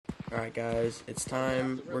Alright guys, it's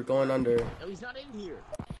time. We're going under. No, he's not in here.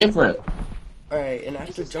 Different. Alright, and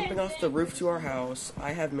after jumping off the roof to our house,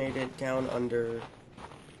 I have made it down under.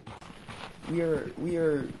 We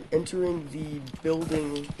are entering the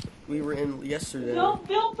building we were in yesterday. Don't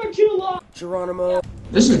build for too long. Geronimo.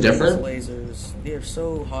 This is These different. lasers. They are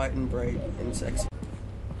so hot and bright and sexy.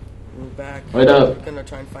 We're back. Wait up. We're gonna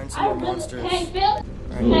try and find some more monsters. Hey, Bill.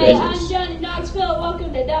 Alright. Hey, I'm John in Knoxville.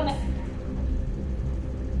 Welcome to Dumb.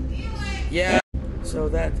 Yeah. So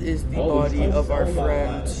that is the body of our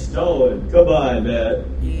friend. Stolen. Come on,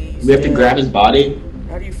 man. He's We have to dead. grab his body.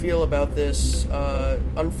 How do you feel about this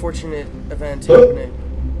unfortunate event happening?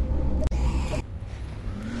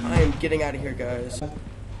 I am getting out of here, guys.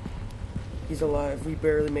 He's alive. We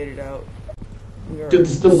barely made it out. We are Dude,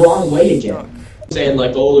 it's the wrong way stuck. again. Saying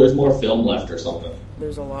like, oh, there's more film left or something.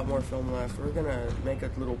 There's a lot more film left. We're gonna make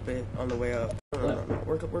a little bit on the way up. No.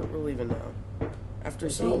 We're leaving now. After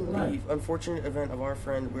seeing the unfortunate event of our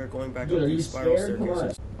friend, we're going back Dude, up are you these spiral scared? Come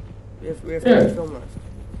staircases. We have Here. 3 film left.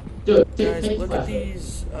 Dude, Guys, take look at five.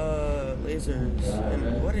 these lasers.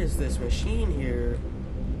 And what is this machine here?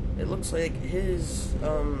 It looks like his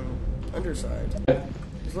underside.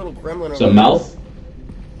 His little gremlin So over mouth?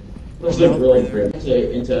 Little Let's look mouth really breather.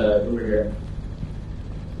 through into over here.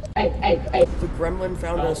 The gremlin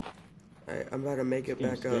found us. I'm about to make it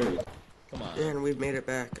back up. Come on. And we've made it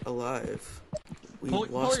back alive. We Pull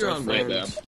lost your our own weight, friend. man.